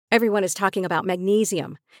Everyone is talking about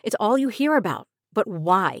magnesium. It's all you hear about. But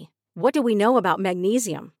why? What do we know about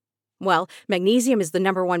magnesium? Well, magnesium is the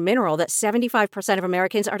number one mineral that 75% of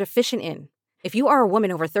Americans are deficient in. If you are a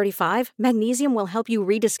woman over 35, magnesium will help you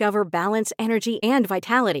rediscover balance, energy, and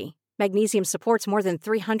vitality. Magnesium supports more than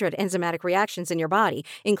 300 enzymatic reactions in your body,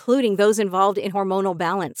 including those involved in hormonal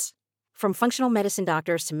balance. From functional medicine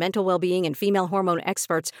doctors to mental well-being and female hormone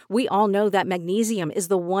experts, we all know that magnesium is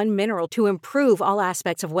the one mineral to improve all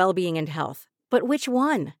aspects of well-being and health. But which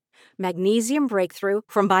one? Magnesium Breakthrough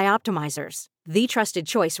from Bioptimizers, the trusted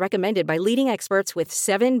choice recommended by leading experts with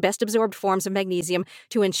 7 best-absorbed forms of magnesium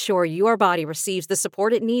to ensure your body receives the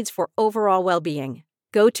support it needs for overall well-being.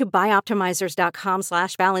 Go to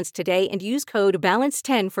bioptimizers.com/balance today and use code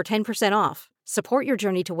BALANCE10 for 10% off. Support your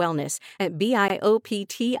journey to wellness at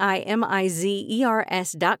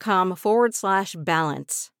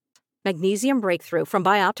bioptimizers.com/balance. Magnesium Breakthrough from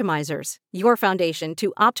Bioptimizers, your foundation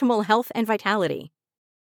to optimal health and vitality.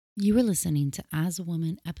 You are listening to As a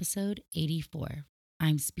Woman, episode 84.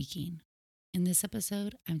 I'm speaking. In this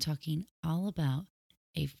episode, I'm talking all about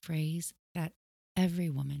a phrase that every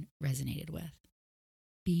woman resonated with: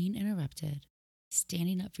 being interrupted,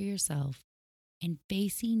 standing up for yourself, and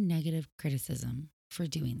facing negative criticism for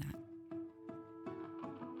doing that.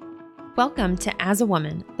 Welcome to As a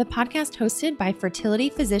Woman, the podcast hosted by fertility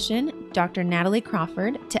physician Dr. Natalie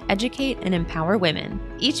Crawford to educate and empower women.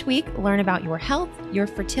 Each week, learn about your health, your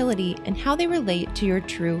fertility, and how they relate to your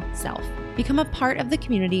true self. Become a part of the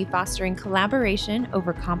community fostering collaboration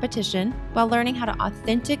over competition while learning how to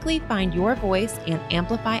authentically find your voice and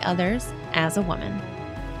amplify others as a woman.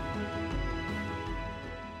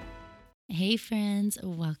 Hey friends,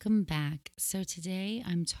 welcome back. So today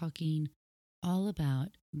I'm talking all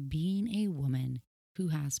about being a woman who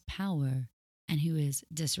has power and who is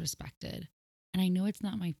disrespected. And I know it's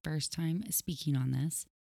not my first time speaking on this.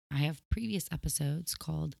 I have previous episodes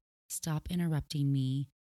called Stop Interrupting Me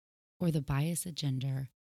or The Bias Agenda.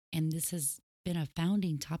 And this has been a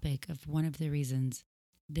founding topic of one of the reasons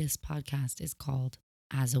this podcast is called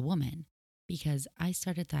As a Woman, because I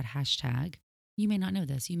started that hashtag. You may not know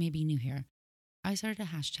this. You may be new here. I started a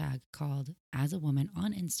hashtag called As a Woman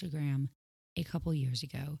on Instagram a couple years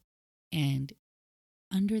ago. And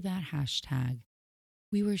under that hashtag,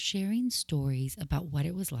 we were sharing stories about what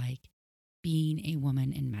it was like being a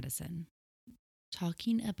woman in medicine,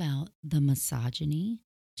 talking about the misogyny,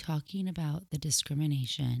 talking about the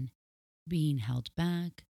discrimination, being held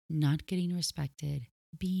back, not getting respected,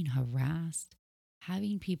 being harassed,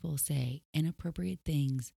 having people say inappropriate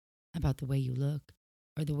things about the way you look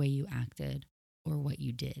or the way you acted or what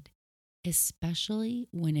you did. Especially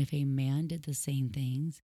when if a man did the same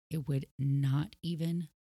things, it would not even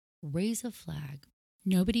raise a flag.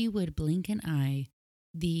 Nobody would blink an eye.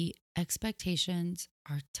 The expectations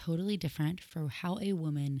are totally different for how a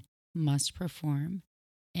woman must perform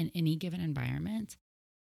in any given environment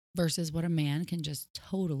versus what a man can just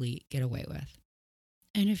totally get away with.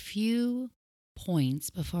 And a few points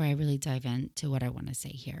before I really dive into what I want to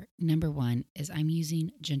say here. Number one is I'm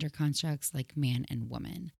using gender constructs like man and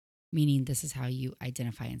woman, meaning this is how you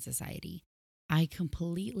identify in society. I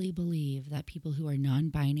completely believe that people who are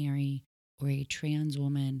non-binary or a trans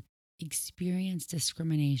woman experience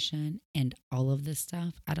discrimination and all of this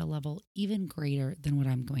stuff at a level even greater than what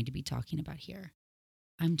I'm going to be talking about here.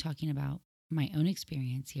 I'm talking about my own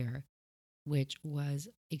experience here, which was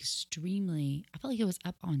extremely, I felt like it was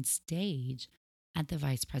up on stage at the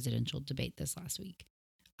vice presidential debate this last week.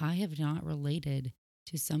 I have not related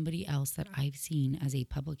to somebody else that I've seen as a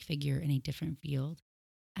public figure in a different field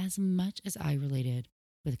as much as I related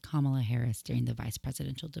with Kamala Harris during the vice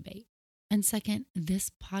presidential debate. And second,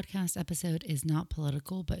 this podcast episode is not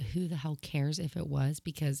political, but who the hell cares if it was,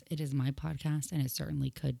 because it is my podcast and it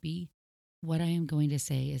certainly could be. What I am going to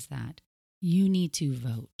say is that you need to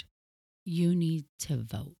vote. You need to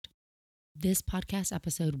vote. This podcast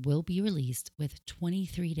episode will be released with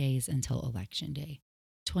 23 days until Election Day.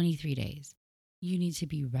 23 days. You need to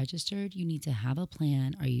be registered. You need to have a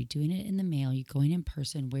plan. Are you doing it in the mail? Are you going in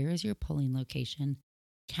person? Where is your polling location?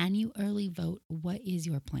 Can you early vote? What is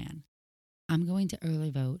your plan? I'm going to early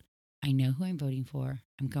vote. I know who I'm voting for.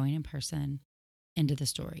 I'm going in person. End of the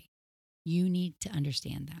story. You need to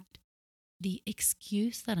understand that. The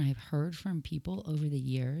excuse that I've heard from people over the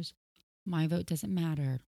years, my vote doesn't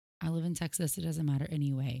matter. I live in Texas. It doesn't matter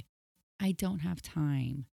anyway. I don't have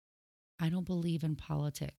time. I don't believe in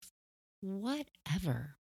politics.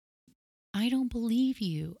 Whatever. I don't believe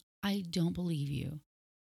you. I don't believe you.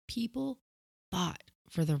 People fought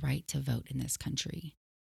for the right to vote in this country.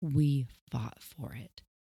 We fought for it.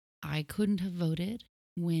 I couldn't have voted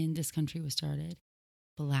when this country was started.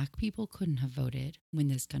 Black people couldn't have voted when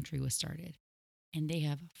this country was started. And they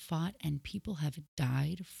have fought, and people have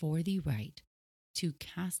died for the right to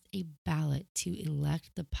cast a ballot to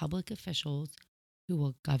elect the public officials who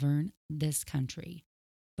will govern this country,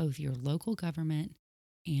 both your local government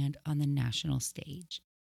and on the national stage.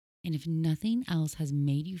 And if nothing else has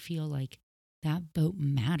made you feel like that vote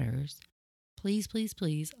matters, please, please,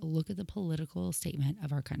 please look at the political statement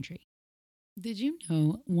of our country. Did you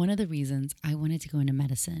know one of the reasons I wanted to go into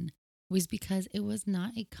medicine was because it was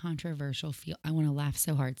not a controversial field? I want to laugh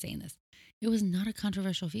so hard saying this. It was not a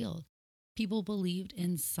controversial field. People believed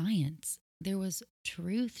in science. There was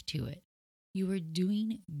truth to it. You were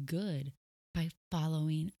doing good by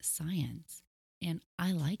following science. And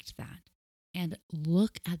I liked that. And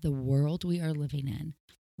look at the world we are living in,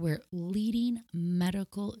 where leading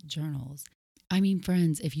medical journals,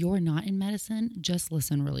 friends, if you're not in medicine, just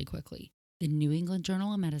listen really quickly. The New England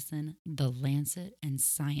Journal of Medicine, The Lancet, and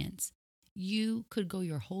Science. You could go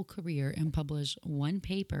your whole career and publish one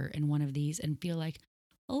paper in one of these and feel like,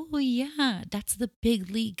 oh yeah, that's the big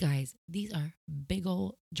league, guys. These are big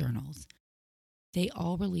old journals. They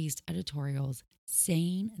all released editorials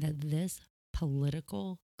saying that this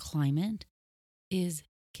political climate is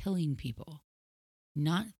killing people.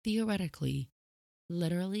 Not theoretically,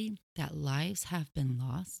 literally, that lives have been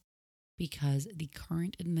lost because the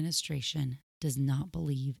current administration does not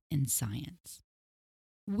believe in science.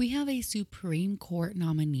 We have a Supreme Court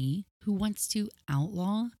nominee who wants to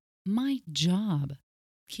outlaw my job.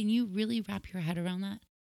 Can you really wrap your head around that?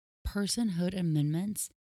 Personhood amendments,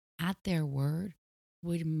 at their word,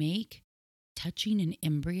 would make touching an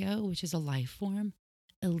embryo, which is a life form,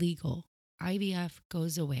 illegal. IVF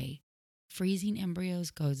goes away. Freezing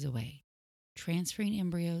embryos goes away. Transferring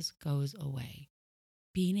embryos goes away.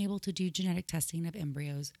 Being able to do genetic testing of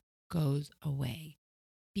embryos goes away.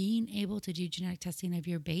 Being able to do genetic testing of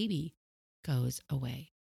your baby goes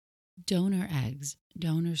away. Donor eggs,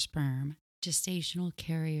 donor sperm, gestational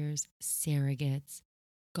carriers, surrogates,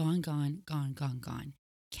 gone.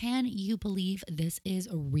 Can you believe this is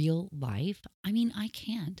real life? I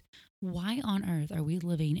can't. Why on earth are we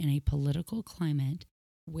living in a political climate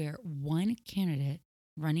where one candidate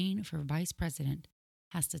running for vice president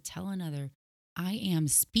has to tell another, I am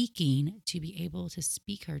speaking to be able to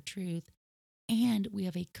speak her truth, and we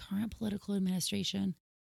have a current political administration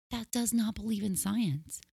that does not believe in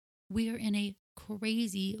science? We are in a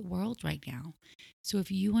crazy world right now. So if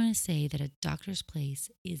you want to say that a doctor's place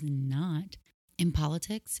is not in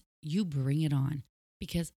politics, you bring it on,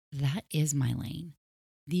 because that is my lane.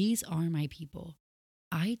 These are my people.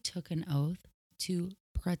 I took an oath to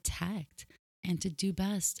protect and to do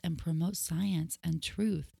best and promote science and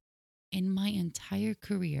truth. In my entire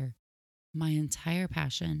career, my entire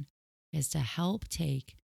passion is to help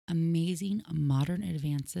take amazing modern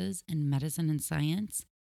advances in medicine and science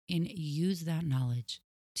and use that knowledge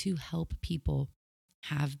to help people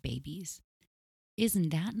have babies. Isn't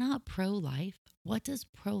that not pro-life? What does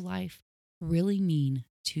pro-life really mean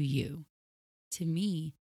to you? To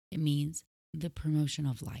me, it means the promotion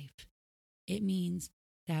of life. It means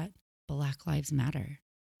that Black Lives Matter.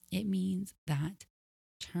 It means that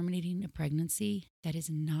terminating a pregnancy that is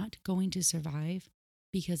not going to survive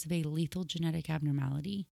because of a lethal genetic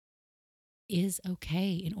abnormality is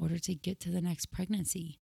okay in order to get to the next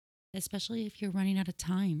pregnancy, especially if you're running out of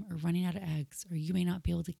time or running out of eggs, or you may not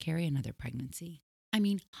be able to carry another pregnancy.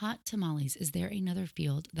 Hot tamales, is there another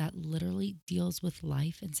field that literally deals with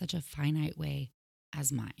life in such a finite way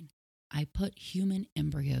as mine? I put human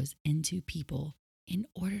embryos into people in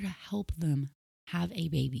order to help them have a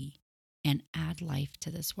baby and add life to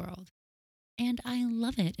this world. And I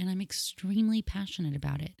love it, and I'm extremely passionate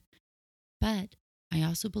about it. But I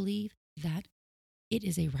also believe that it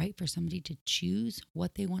is a right for somebody to choose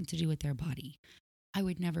what they want to do with their body. I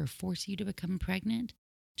would never force you to become pregnant,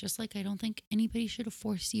 just like I don't think anybody should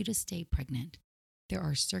force you to stay pregnant. There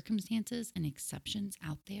are circumstances and exceptions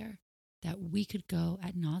out there that we could go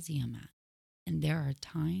ad nauseum at. And there are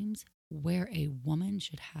times where a woman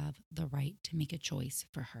should have the right to make a choice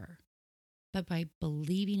for her. But by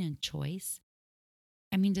believing in choice,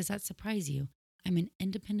 does that surprise you? I'm an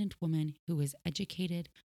independent woman who is educated,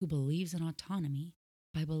 who believes in autonomy.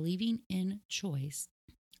 By believing in choice,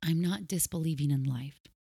 I'm not disbelieving in life.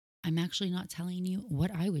 I'm actually not telling you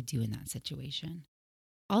what I would do in that situation.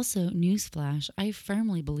 Also, newsflash, I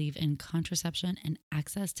firmly believe in contraception and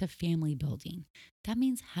access to family building. That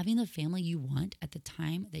means having the family you want at the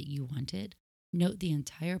time that you want it. Note the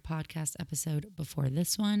entire podcast episode before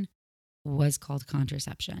this one was called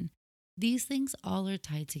contraception. These things all are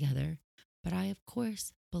tied together, but I, of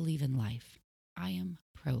course, believe in life. I am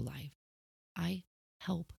pro-life. I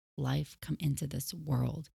help life come into this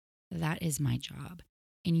world. That is my job.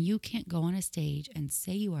 And you can't go on a stage and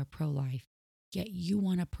say you are pro-life, yet you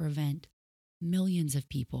want to prevent millions of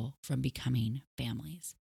people from becoming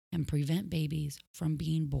families and prevent babies from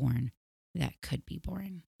being born that could be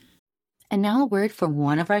born. And now a word from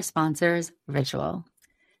one of our sponsors, Ritual.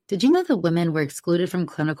 Did you know that women were excluded from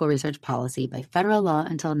clinical research policy by federal law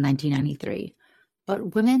until 1993?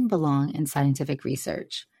 But women belong in scientific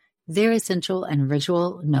research. They're essential, and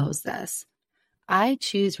Ritual knows this. I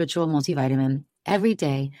choose Ritual multivitamin every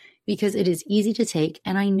day because it is easy to take,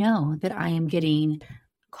 and I know that I am getting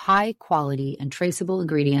high quality and traceable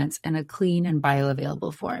ingredients in a clean and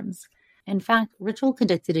bioavailable forms. In fact, Ritual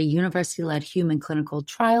conducted a university-led human clinical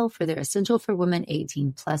trial for their Essential for Women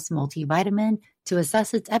 18 Plus multivitamin to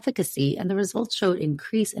assess its efficacy, and the results showed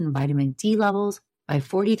increase in vitamin D levels by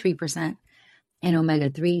 43% and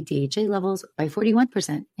omega-3 DHA levels by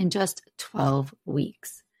 41% in just 12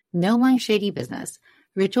 weeks. No my shady business.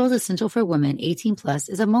 Ritual's Essential for Women 18 Plus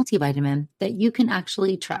is a multivitamin that you can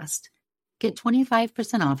actually trust. Get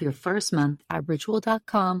 25% off your first month at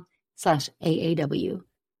ritual.com/AAW.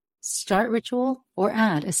 Start Ritual or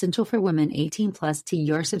add Essential for Women 18 Plus to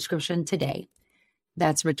your subscription today.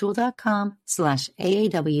 That's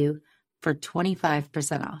ritual.com/AAW for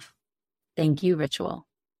 25% off. Thank you, Ritual.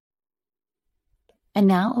 And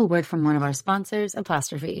now a word from one of our sponsors,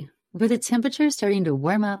 Apostrophe. With the temperature starting to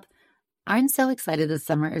warm up, I'm so excited the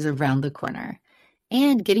summer is around the corner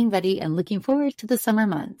and getting ready and looking forward to the summer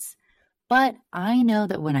months. But I know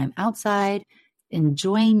that when I'm outside,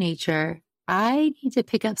 enjoying nature, I need to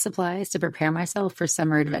pick up supplies to prepare myself for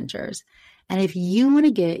summer adventures. And if you want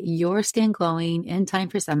to get your skin glowing in time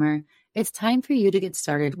for summer, it's time for you to get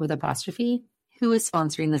started with Apostrophe, who is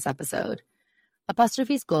sponsoring this episode.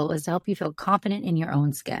 Apostrophe's goal is to help you feel confident in your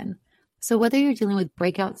own skin. So whether you're dealing with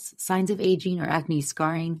breakouts, signs of aging, or acne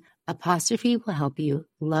scarring, Apostrophe will help you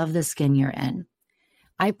love the skin you're in.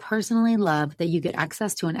 I personally love that you get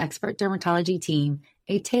access to an expert dermatology team,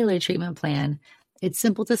 a tailored treatment plan. It's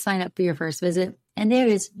simple to sign up for your first visit, and there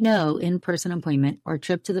is no in-person appointment or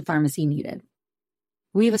trip to the pharmacy needed.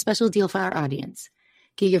 We have a special deal for our audience.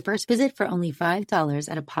 Get your first visit for only $5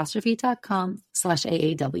 at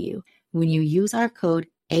apostrophe.com/AAW when you use our code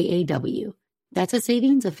AAW. That's a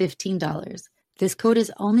savings of $15. This code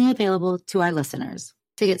is only available to our listeners.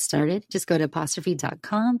 To get started, just go to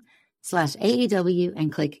apostrophe.com/AAW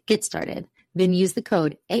and click Get Started. Then use the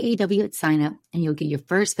code AAW at sign up and you'll get your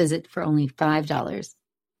first visit for only $5.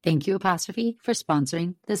 Thank you, Apostrophe, for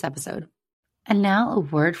sponsoring this episode. And now a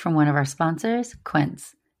word from one of our sponsors,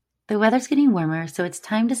 Quince. The weather's getting warmer, so it's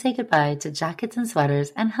time to say goodbye to jackets and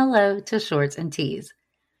sweaters and hello to shorts and tees.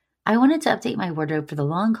 I wanted to update my wardrobe for the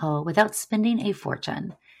long haul without spending a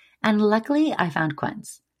fortune, and luckily I found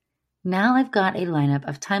Quince. Now I've got a lineup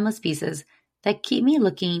of timeless pieces that keep me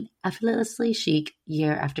looking effortlessly chic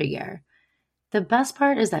year after year. The best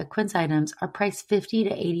part is that Quince items are priced 50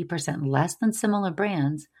 to 80% less than similar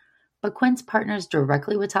brands, but Quince partners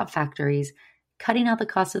directly with top factories, cutting out the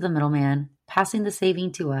cost of the middleman, passing the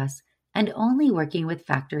saving to us, and only working with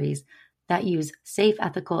factories that use safe,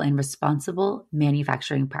 ethical, and responsible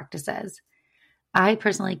manufacturing practices. I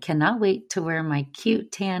personally cannot wait to wear my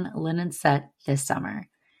cute tan linen set this summer.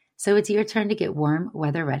 So it's your turn to get warm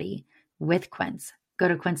weather ready with Quince. Go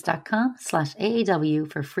to quince.com/AAW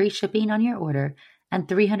for free shipping on your order and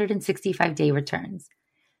 365-day returns.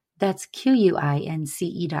 That's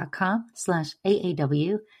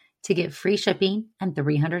QUINCE.com/AAW to get free shipping and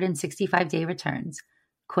 365-day returns.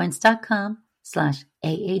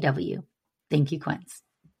 Quince.com/AAW. Thank you, Quince.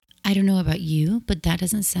 I don't know about you, but that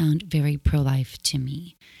doesn't sound very pro-life to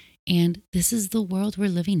me. And this is the world we're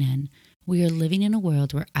living in. We are living in a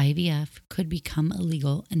world where IVF could become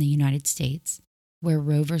illegal in the United States, where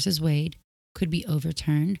Roe versus Wade could be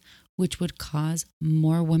overturned, which would cause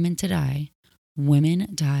more women to die.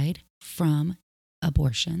 Women died from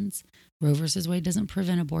abortions. Roe versus Wade doesn't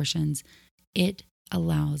prevent abortions. It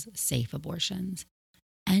allows safe abortions.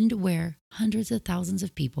 And where hundreds of thousands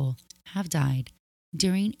of people have died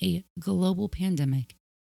during a global pandemic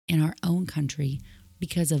in our own country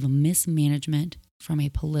because of a mismanagement from a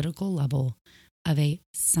political level of a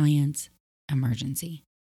science emergency,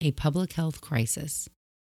 a public health crisis.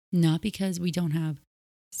 Not because we don't have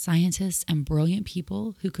scientists and brilliant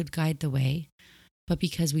people who could guide the way, but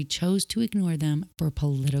because we chose to ignore them for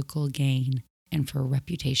political gain and for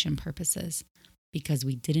reputation purposes, because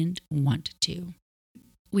we didn't want to.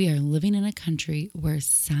 We are living in a country where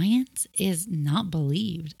science is not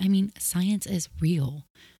believed. I mean, science is real.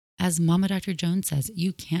 As Mama Dr. Jones says,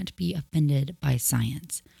 you can't be offended by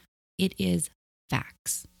science. It is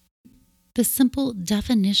facts. The simple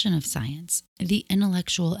definition of science, the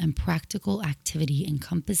intellectual and practical activity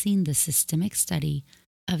encompassing the systemic study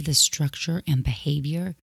of the structure and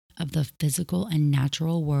behavior of the physical and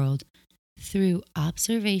natural world through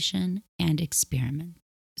observation and experiment.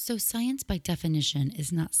 So science by definition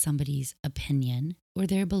is not somebody's opinion or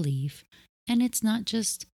their belief, and it's not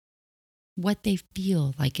just what they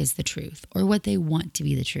feel like is the truth or what they want to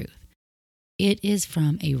be the truth. It is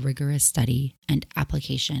from a rigorous study and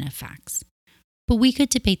application of facts. But we could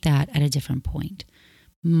debate that at a different point.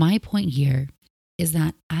 My point here is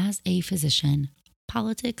that as a physician,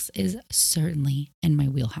 politics is certainly in my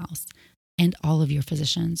wheelhouse, and all of your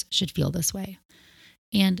physicians should feel this way.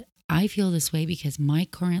 And I feel this way because my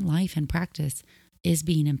current life and practice is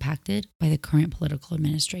being impacted by the current political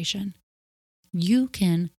administration. You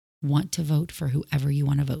can want to vote for whoever you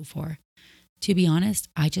want to vote for. To be honest,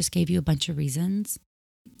 I just gave you a bunch of reasons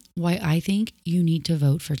why I think you need to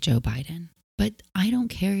vote for Joe Biden. But I don't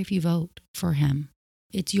care if you vote for him.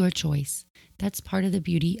 It's your choice. That's part of the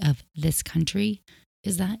beauty of this country,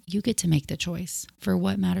 is that you get to make the choice for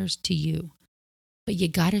what matters to you. But you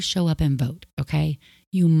got to show up and vote, okay?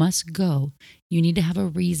 You must go. You need to have a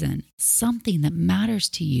reason, something that matters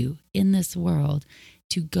to you in this world,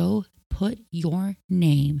 to go put your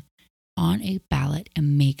name on a ballot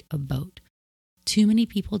and make a vote. Too many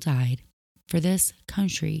people died for this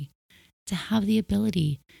country to have the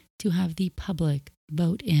ability to have the public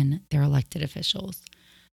vote in their elected officials.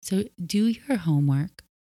 So do your homework,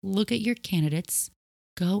 look at your candidates,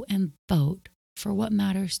 go and vote for what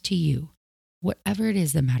matters to you. Whatever it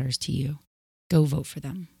is that matters to you, go vote for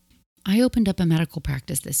them. I opened up a medical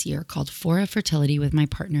practice this year called Fora Fertility with my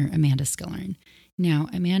partner, Amanda Skillern. Now,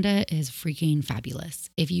 Amanda is freaking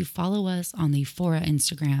fabulous. If you follow us on the Fora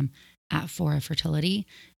Instagram at Fora Fertility,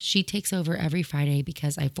 she takes over every Friday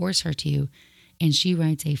because I force her to, and she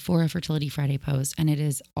writes a Fora Fertility Friday post, and it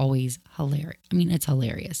is always hilarious. I mean, it's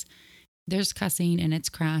hilarious. There's cussing, and it's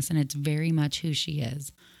crass, and it's very much who she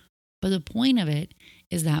is. But the point of it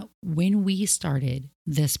is that when we started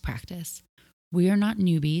this practice, we are not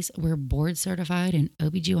newbies. We're board certified in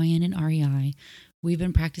OBGYN and REI. We've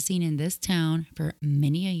been practicing in this town for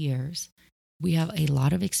many a years. We have a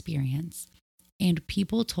lot of experience, and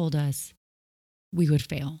people told us we would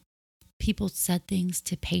fail. People said things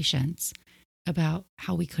to patients about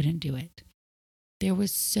how we couldn't do it. There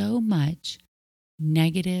was so much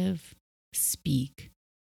negative speak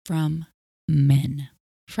from men.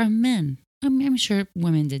 I'm sure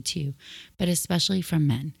women did too, but especially from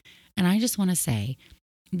men. And I just want to say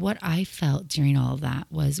what I felt during all of that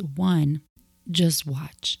was, one, just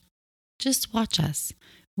watch. Just watch us.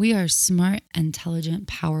 We are smart, intelligent,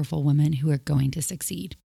 powerful women who are going to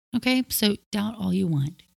succeed. Okay, so doubt all you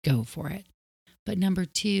want. Go for it. But number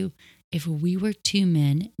two, if we were two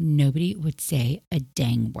men, nobody would say a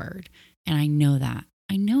dang word. And I know that.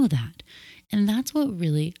 And that's what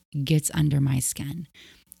really gets under my skin,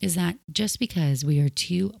 is that just because we are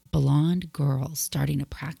two blonde girls starting a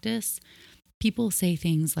practice, people say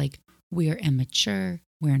things like, we are immature,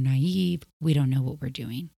 we're naive, we don't know what we're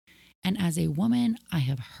doing. And as a woman, I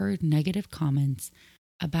have heard negative comments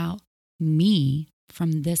about me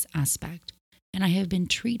from this aspect. And I have been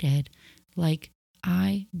treated like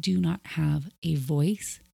I do not have a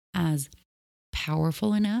voice as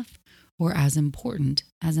powerful enough or as important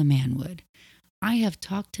as a man would. I have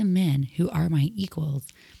talked to men who are my equals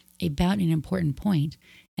about an important point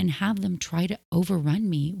and have them try to overrun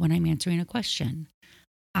me when I'm answering a question.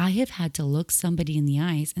 I have had to look somebody in the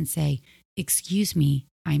eyes and say, "Excuse me,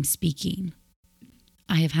 I'm speaking."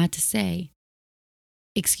 I have had to say,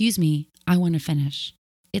 "Excuse me, I want to finish.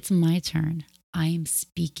 It's my turn. I'm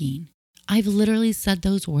speaking." I've literally said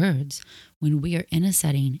those words when we are in a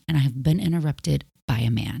setting and I have been interrupted by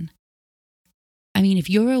a man. I mean, if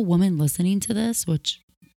you're a woman listening to this, which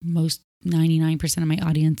most 99% of my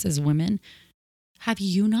audience is women, have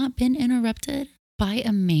you not been interrupted by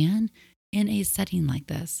a man in a setting like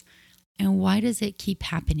this? And why does it keep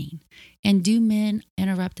happening? And do men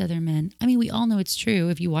interrupt other men? I mean, we all know it's true.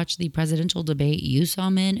 If you watch the presidential debate, you saw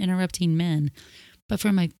men interrupting men. But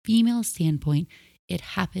from a female standpoint, it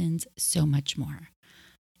happens so much more.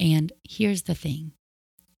 And here's the thing.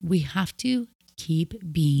 We have to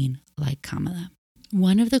keep being like Kamala.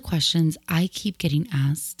 One of the questions I keep getting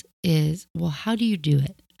asked is, well, how do you do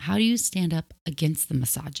it? How do you stand up against the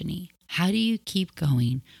misogyny? How do you keep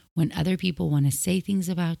going when other people want to say things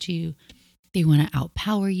about you? They want to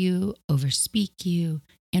outpower you, overspeak you,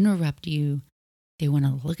 interrupt you. They want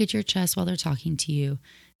to look at your chest while they're talking to you.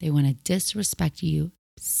 They want to disrespect you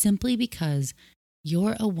simply because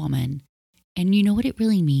you're a woman. And you know what it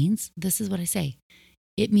really means? This is what I say.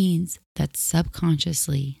 It means that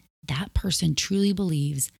subconsciously, that person truly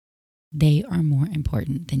believes they are more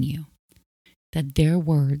important than you, that their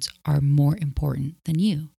words are more important than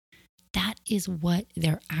you. That is what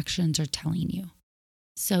their actions are telling you.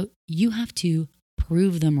 So you have to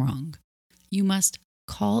prove them wrong. You must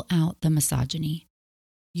call out the misogyny.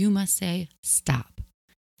 You must say, stop.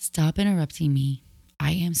 Stop interrupting me.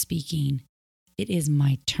 I am speaking. It is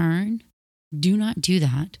my turn. Do not do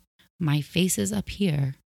that. My face is up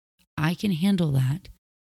here. I can handle that.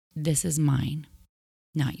 This is mine,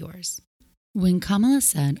 not yours. When Kamala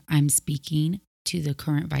said, I'm speaking to the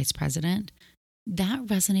current vice president, that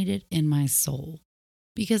resonated in my soul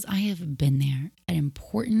because I have been there at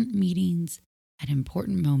important meetings, at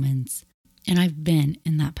important moments, and I've been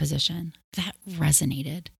in that position. That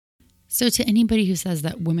resonated. So to anybody who says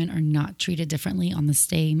that women are not treated differently on the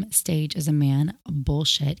same stage as a man,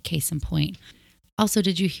 bullshit, case in point. Also,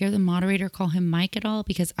 did you hear the moderator call him Mike at all?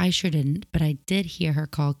 Because I sure didn't, but I did hear her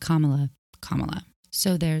call Kamala.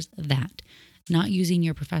 So there's that. Not using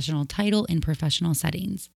your professional title in professional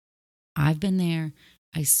settings. I've been there.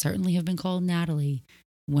 I certainly have been called Natalie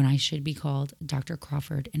when I should be called Dr.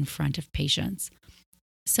 Crawford in front of patients.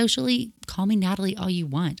 Socially, call me Natalie all you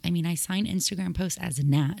want. I mean, I sign Instagram posts as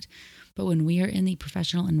Nat, but when we are in the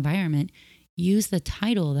professional environment, use the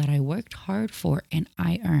title that I worked hard for and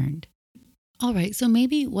I earned. All right, so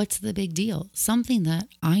maybe what's the big deal? Something that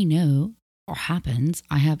I know or happens.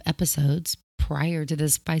 I have episodes prior to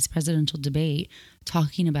this vice presidential debate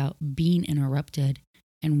talking about being interrupted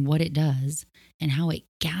and what it does and how it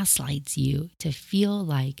gaslights you to feel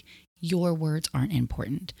like your words aren't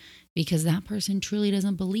important because that person truly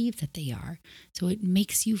doesn't believe that they are. So it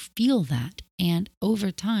makes you feel that. And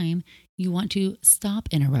over time, you want to stop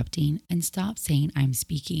interrupting and stop saying I'm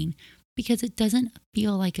speaking because it doesn't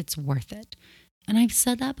feel like it's worth it. And I've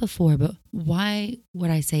said that before, but why would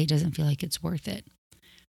I say it doesn't feel like it's worth it?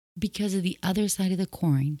 Because of the other side of the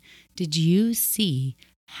coin. Did you see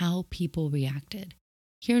how people reacted?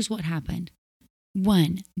 Here's what happened.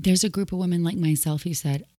 One, there's a group of women like myself who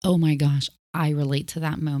said, oh my gosh, I relate to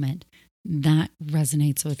that moment. That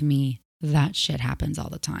resonates with me. That shit happens all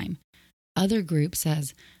the time. Other group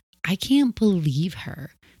says, I can't believe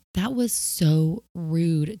her. That was so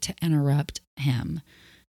rude to interrupt him.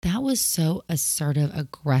 That was so assertive,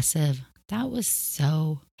 aggressive. That was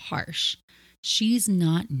so harsh. She's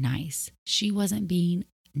not nice. She wasn't being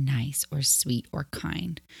nice or sweet or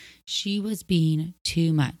kind. She was being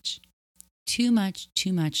too much. Too much.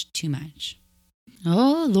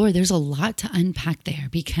 Oh, Lord, there's a lot to unpack there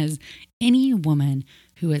because any woman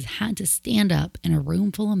who has had to stand up in a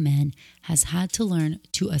room full of men has had to learn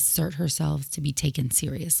to assert herself to be taken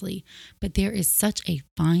seriously. But there is such a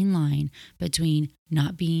fine line between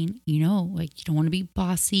not being, like you don't want to be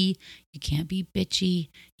bossy, you can't be bitchy,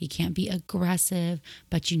 you can't be aggressive,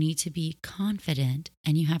 but you need to be confident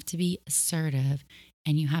and you have to be assertive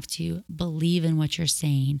and you have to believe in what you're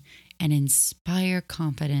saying and inspire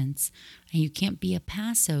confidence. And you can't be a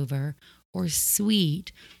passover or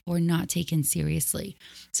sweet or not taken seriously.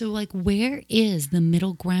 So where is the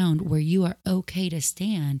middle ground where you are okay to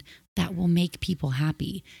stand that will make people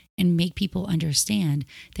happy and make people understand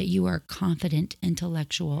that you are confident,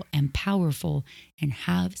 intellectual, and powerful and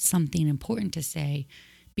have something important to say?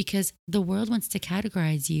 Because the world wants to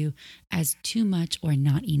categorize you as too much or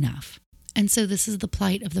not enough. And so this is the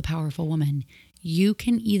plight of the powerful woman. You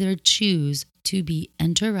can either choose to be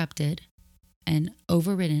interrupted and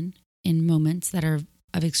overridden in moments that are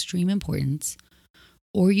of extreme importance,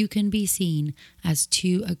 or you can be seen as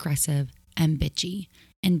too aggressive and bitchy.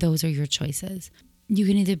 And those are your choices. You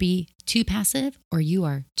can either be too passive or you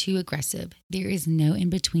are too aggressive. There is no in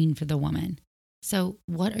between for the woman. So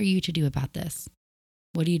what are you to do about this?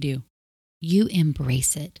 What do? You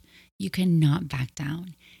embrace it. You cannot back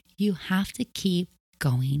down. You have to keep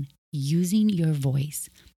going, using your voice,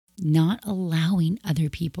 not allowing other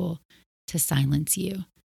people to silence you.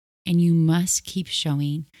 And you must keep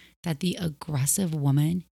showing that the aggressive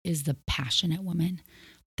woman is the passionate woman.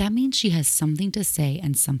 That means she has something to say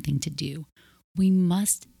and something to do. We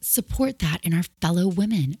must support that in our fellow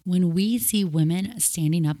women. When we see women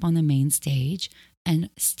standing up on the main stage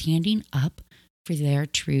and standing up for their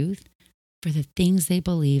truth, for the things they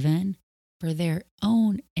believe in, for their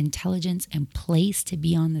own intelligence and place to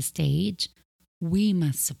be on the stage, we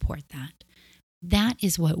must support that. That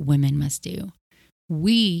is what women must do.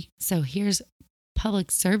 So here's public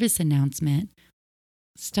service announcement.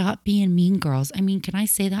 Stop being mean girls. I mean, can I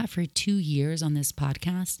say that for 2 years on this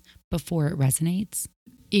podcast before it resonates?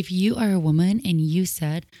 If you are a woman and you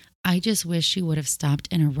said, I just wish she would have stopped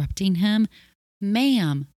interrupting him,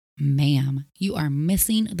 ma'am, ma'am, you are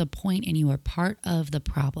missing the point and you are part of the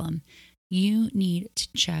problem. You need to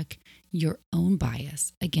check your own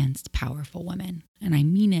bias against powerful women. And I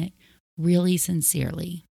mean it really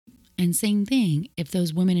sincerely. And same thing, if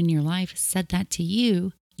those women in your life said that to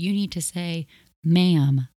you, you need to say,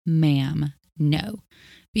 ma'am, no.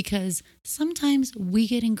 Because sometimes we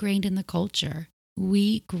get ingrained in the culture.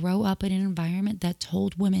 We grow up in an environment that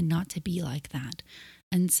told women not to be like that.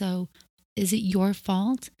 And so is it your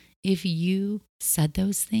fault if you said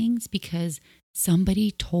those things because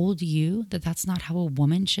somebody told you that that's not how a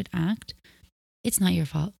woman should act? It's not your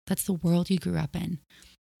fault. That's the world you grew up in.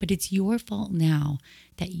 But it's your fault now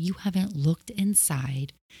that you haven't looked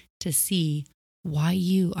inside to see why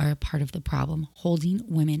you are a part of the problem, holding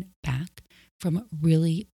women back from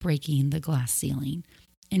really breaking the glass ceiling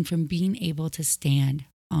and from being able to stand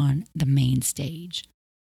on the main stage.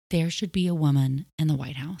 There should be a woman in the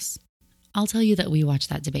White House. I'll tell you that we watched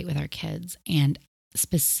that debate with our kids, and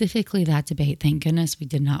specifically that debate, thank goodness we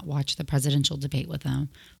did not watch the presidential debate with them,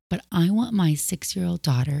 but I want my 6-year-old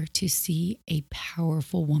daughter to see a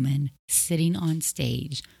powerful woman sitting on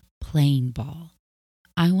stage playing ball.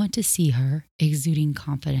 I want to see her exuding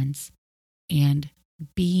confidence and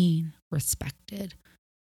being respected.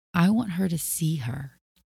 I want her to see her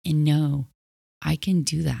and know I can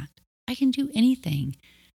do that. I can do anything.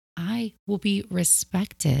 I will be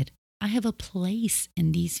respected. I have a place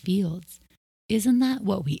in these fields. Isn't that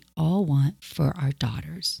what we all want for our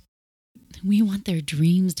daughters? We want their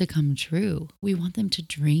dreams to come true. We want them to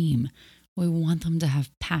dream. We want them to have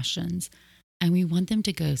passions. And we want them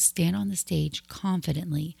to go stand on the stage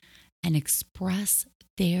confidently and express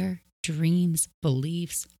their dreams,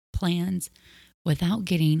 beliefs, plans without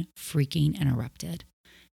getting freaking interrupted.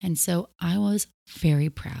 And so I was very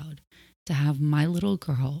proud to have my little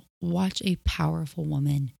girl watch a powerful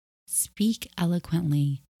woman speak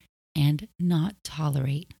eloquently and not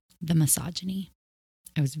tolerate the misogyny.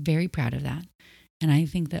 I was very proud of that. And I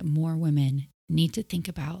think that more women need to think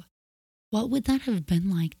about, what would that have been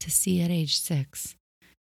like to see at age 6?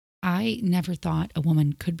 I never thought a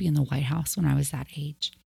woman could be in the White House when I was that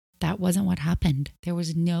age. That wasn't what happened. There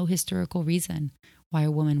was no historical reason why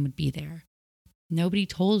a woman would be there. Nobody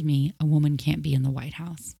told me a woman can't be in the White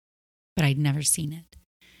House, but I'd never seen it.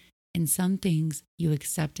 And some things you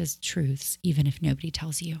accept as truths, even if nobody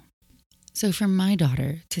tells you. So for my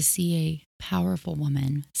daughter to see a powerful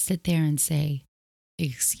woman sit there and say,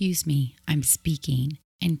 "Excuse me, I'm speaking,"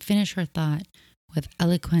 and finish her thought with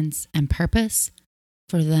eloquence and purpose,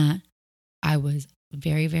 for that, I was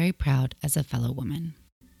very, very proud as a fellow woman.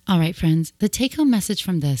 All right, friends, the take-home message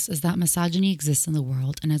from this is that misogyny exists in the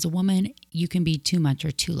world, and as a woman, you can be too much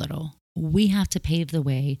or too little. We have to pave the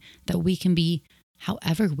way that we can be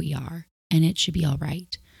however we are, and it should be all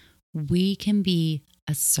right. We can be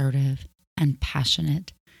assertive and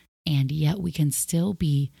passionate, and yet we can still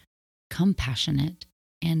be compassionate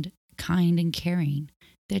and kind and caring.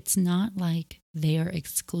 It's not like they are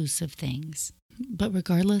exclusive things. But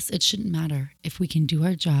regardless, it shouldn't matter. If we can do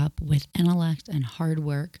our job with intellect and hard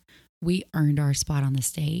work, we earned our spot on the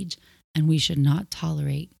stage, and we should not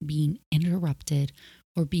tolerate being interrupted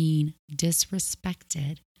or being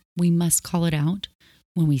disrespected. We must call it out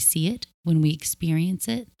when we see it, when we experience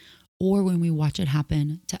it, or when we watch it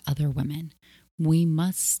happen to other women. We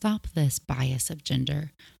must stop this bias of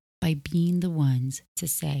gender by being the ones to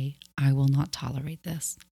say, I will not tolerate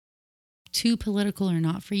this. Too political or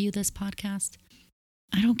not for you, this podcast,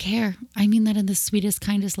 I don't care. I mean that in the sweetest,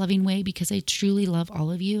 kindest, loving way, because I truly love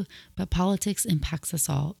all of you, but politics impacts us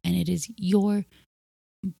all, and it is your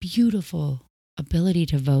beautiful ability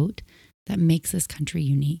to vote that makes this country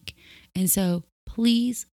unique. And so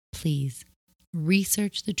please, please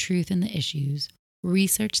research the truth in the issues,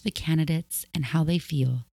 research the candidates and how they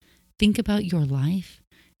feel, think about your life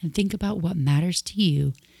and think about what matters to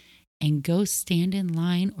you, and go stand in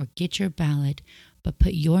line or get your ballot, but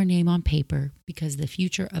put your name on paper, because the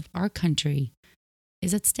future of our country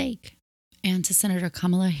is at stake. And to Senator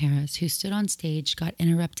Kamala Harris, who stood on stage, got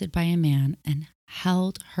interrupted by a man, and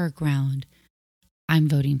held her ground, I'm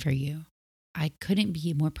voting for you. I couldn't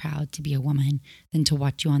be more proud to be a woman than to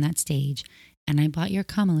watch you on that stage. And I bought your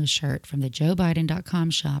Kamala shirt from the JoeBiden.com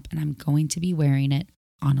shop, and I'm going to be wearing it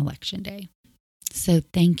on Election Day. So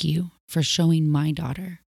thank you for showing my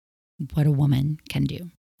daughter what a woman can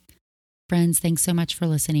do. Friends, thanks so much for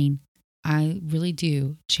listening. I really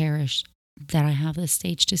do cherish that I have this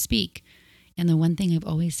stage to speak. And the one thing I've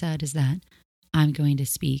always said is that I'm going to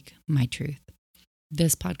speak my truth.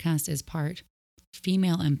 This podcast is part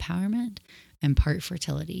female empowerment and part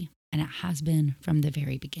fertility, and it has been from the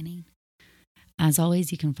very beginning. As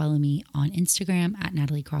always, you can follow me on Instagram at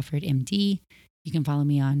Natalie Crawford MD. You can follow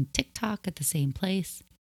me on TikTok at the same place.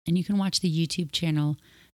 And you can watch the YouTube channel,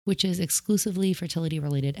 which is exclusively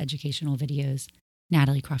fertility-related educational videos,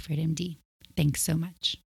 Natalie Crawford MD. Thanks so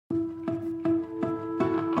much.